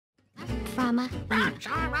吗？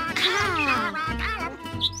看。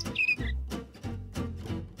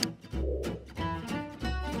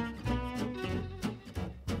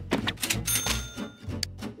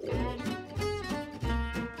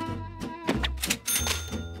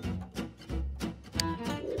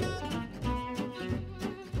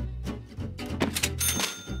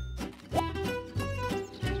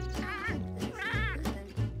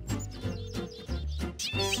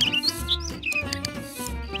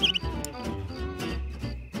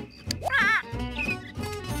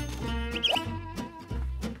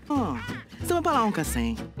Sama pa lang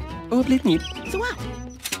kasing. Oh, blit nip. Sawa.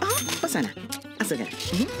 Pasana. Asa ka?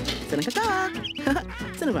 Sana ka ta.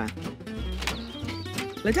 Sana ba?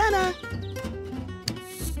 Lajana.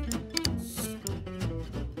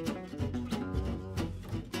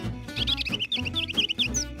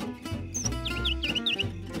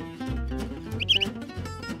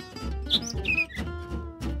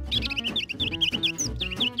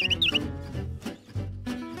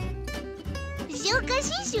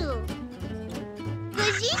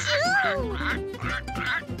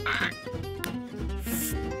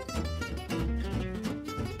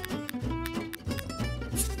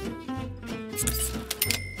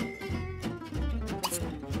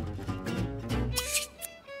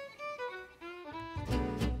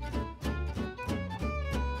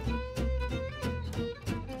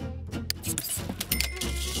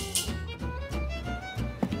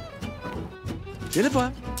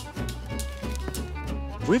 Téléphone.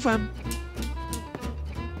 Oui, femme.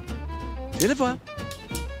 Téléphone.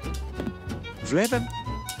 Vraie femme.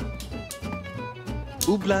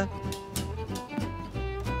 Oubla.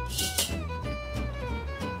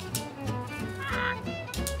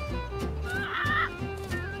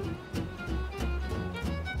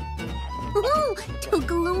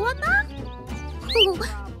 Tukaluana?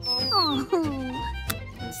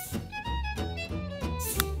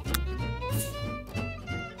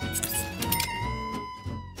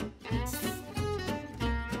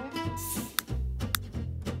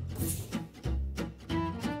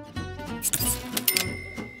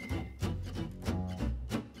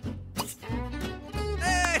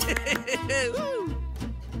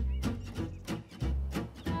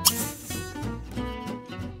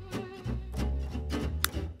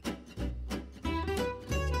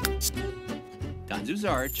 Danzu's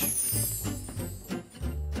arch.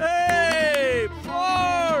 Hey,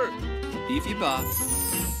 four! Beefy ba.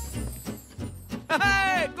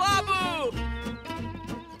 Hey, Glabu!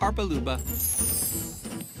 Arpaluba.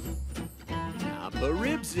 Napa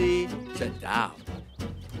Ribsy. Chadao.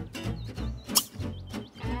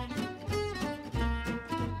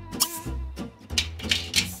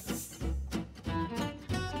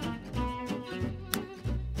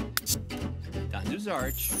 Danzu's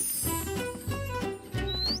arch.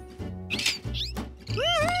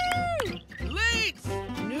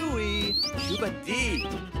 D.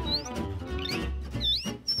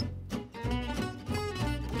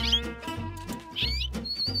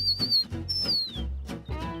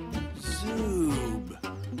 Zoob.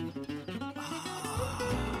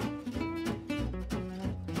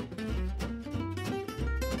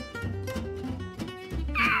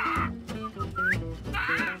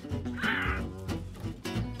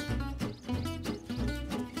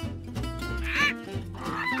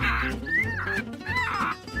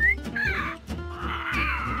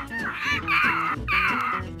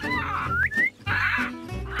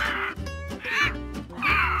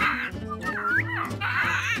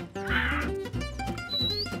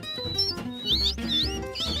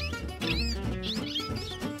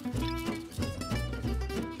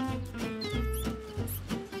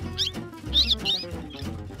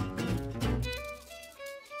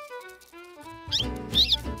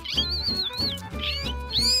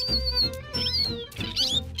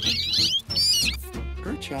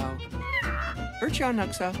 Urchow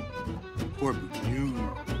Nuxa. Or Boo.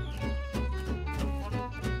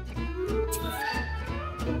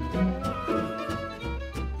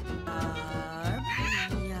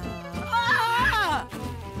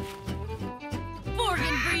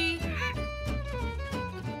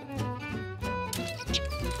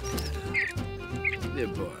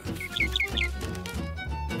 Good boy.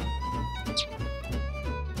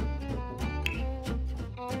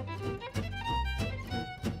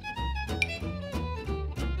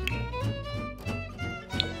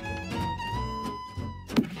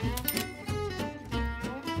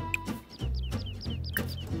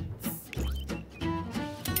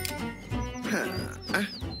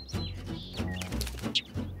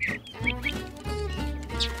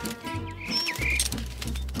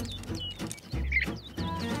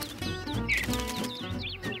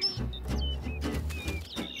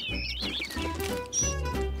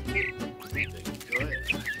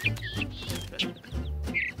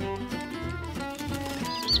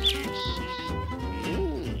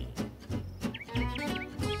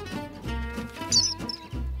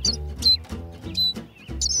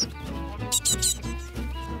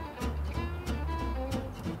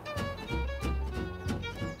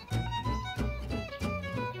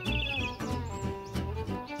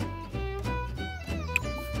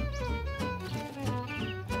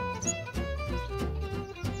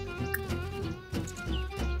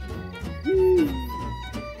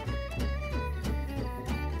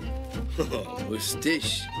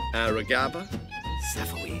 Mustish, Aragaba,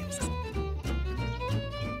 Safawiz.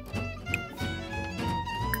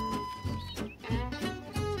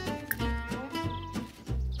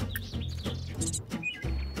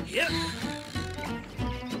 Yep.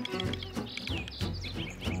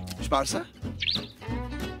 Sparsa?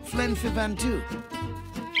 Flynn Fivantu.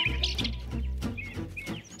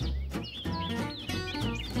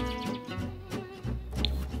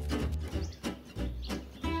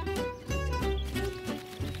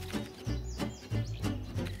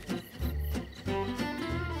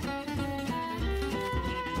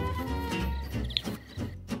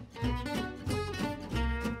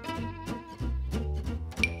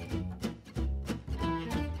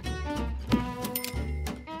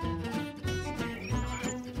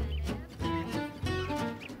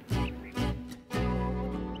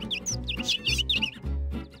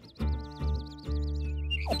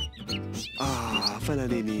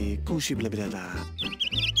 فلانيني كوشي بلا بلادا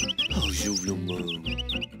أو جوف لمو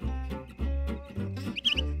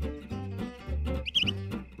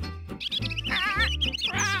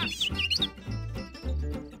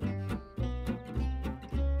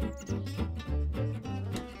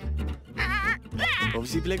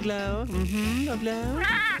أوزي بلا كلاو بلاو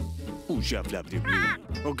وجاف لا بلي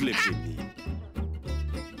وقلب جني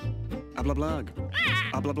أبلا بلاغ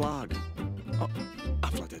أبلا بلاغ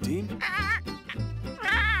أفلاتين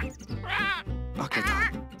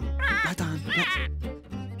أكلتان لاتان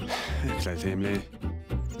لا أكلتين ليه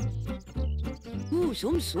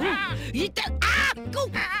سمسم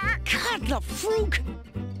يتأكو كادلا فروك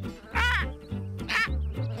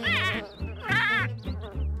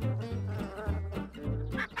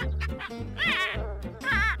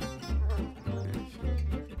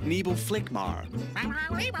Nebel Flickmar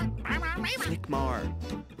Flickmar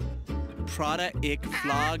Prada ik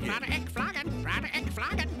vlagen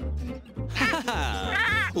Haha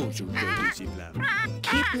Oh, zo goed is die blab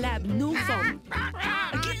Kiplab no van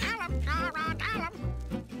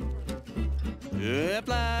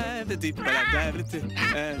Blijf de diep, blijf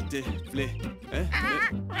de vle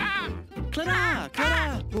Clara,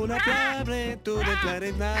 Clara Una plabre, tu de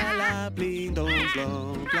plare na la blindo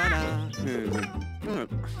blom Clara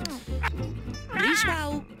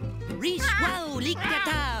Riswau,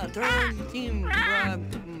 likata, tron, tim,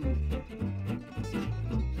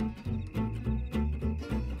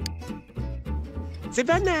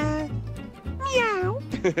 Savannah Miaou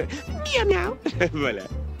Miaou miaou Voilà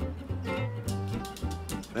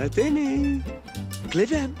Atene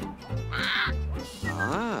Clevem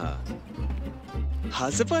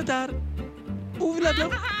Hasefatar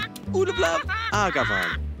Oevlablab Oeleblab Agavan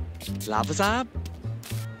Lavasab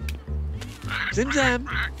Zimzam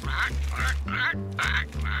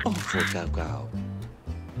Oh, voor kou.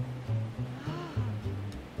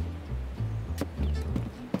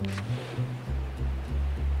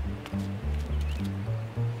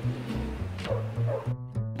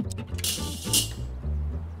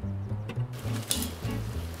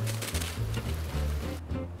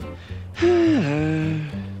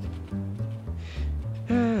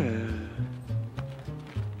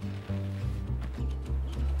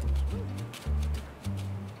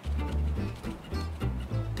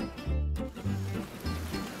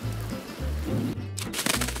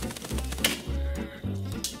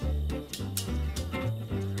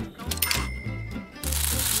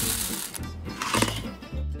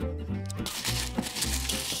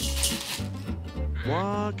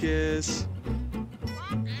 Marcus.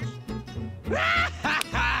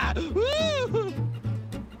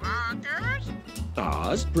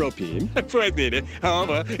 Das Problem freut mich,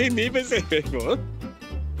 aber in nie Beseitigung.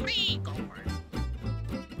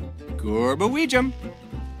 Gorbaweejum.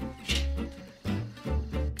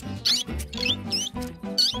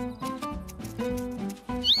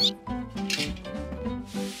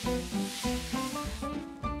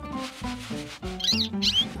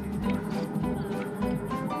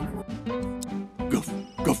 Guff,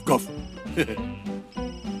 guff, guff.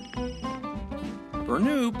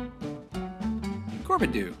 Burnoob.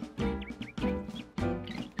 Corbadoo.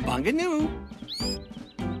 Banganoo.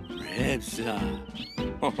 Rebsa.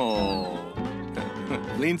 Oh.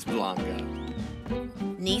 Leans Blanca.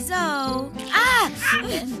 Nizo.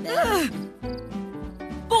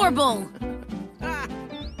 Borble.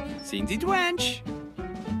 Cindy Dwench.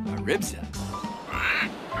 A Ribsa.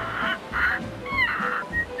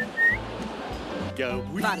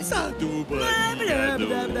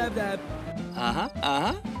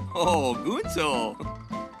 Oh, Gunzo.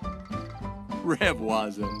 Rev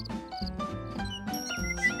wasn't.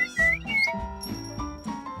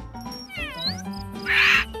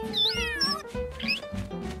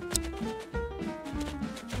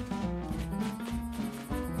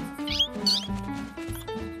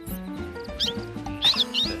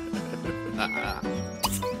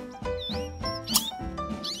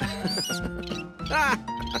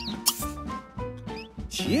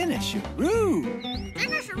 Dinasharoo.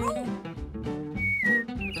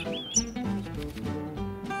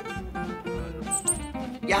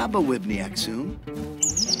 Yaba wibni aksum.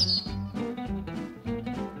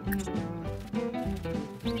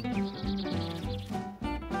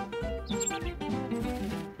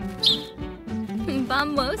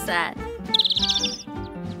 Bambosa.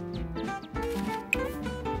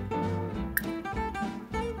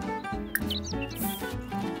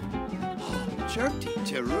 Chirpty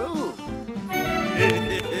Teru.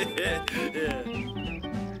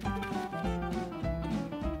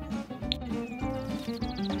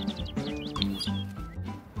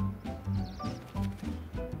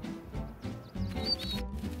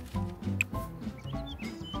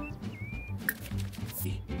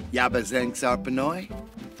 Yaba Zeng Sarpanoy.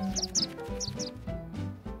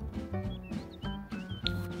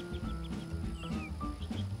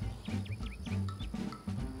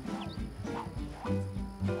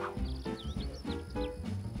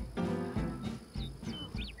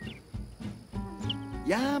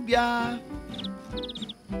 Yabya.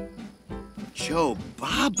 Joe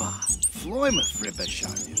Baba. Floima Fribba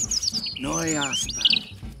Shanu. Noyaspa.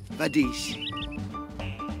 Vadishi.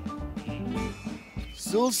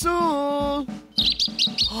 Sul Sul.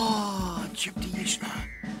 Oh, Chipti Yishna.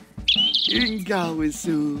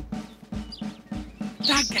 Ingawisu.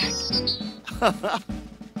 Tagak.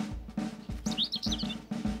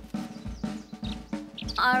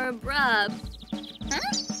 Our brub.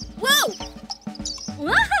 Huh? Whoa!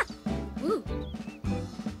 Wah! Ooh.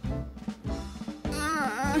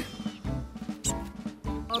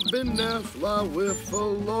 Abinefla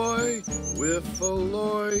Wiffaloy,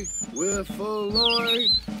 Wiffaloy, Wiffaloy,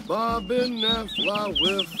 Bobinefla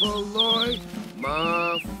Wiffaloy,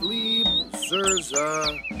 Ma Fleeb Sirza.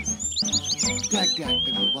 Dag dag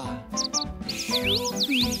bibba.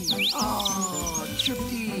 Shoopy. Ah,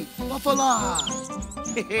 Chipty, Buffala.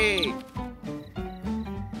 Hey hey.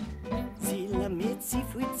 Sila mitzi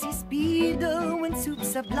fritzi speedo and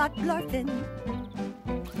soups a black blarfin.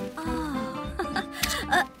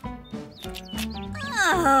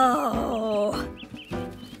 Oh.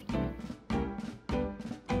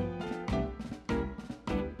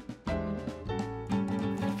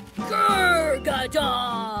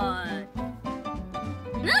 Gurgadon.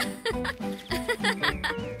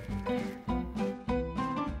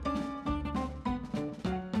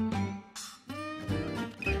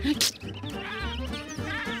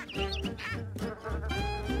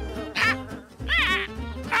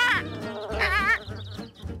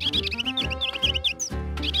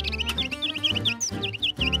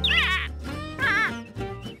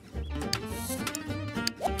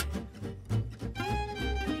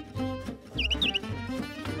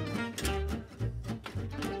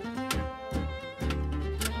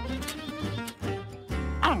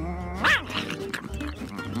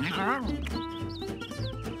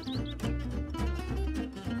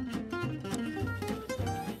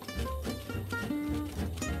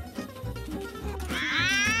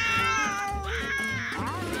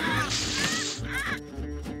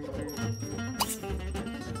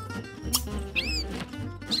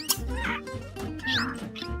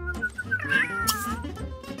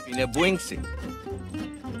 Ina Bwinksing.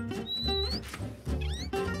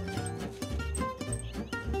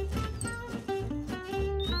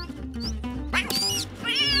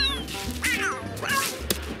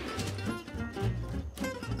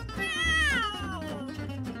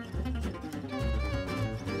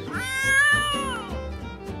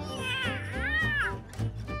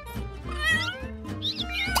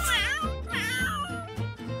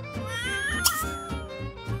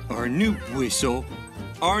 Our new whistle.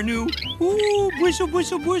 Our new whistle,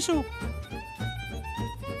 whistle, whistle.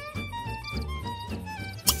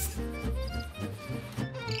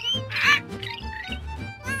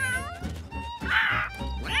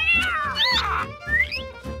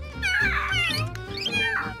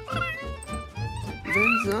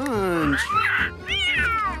 Vincent.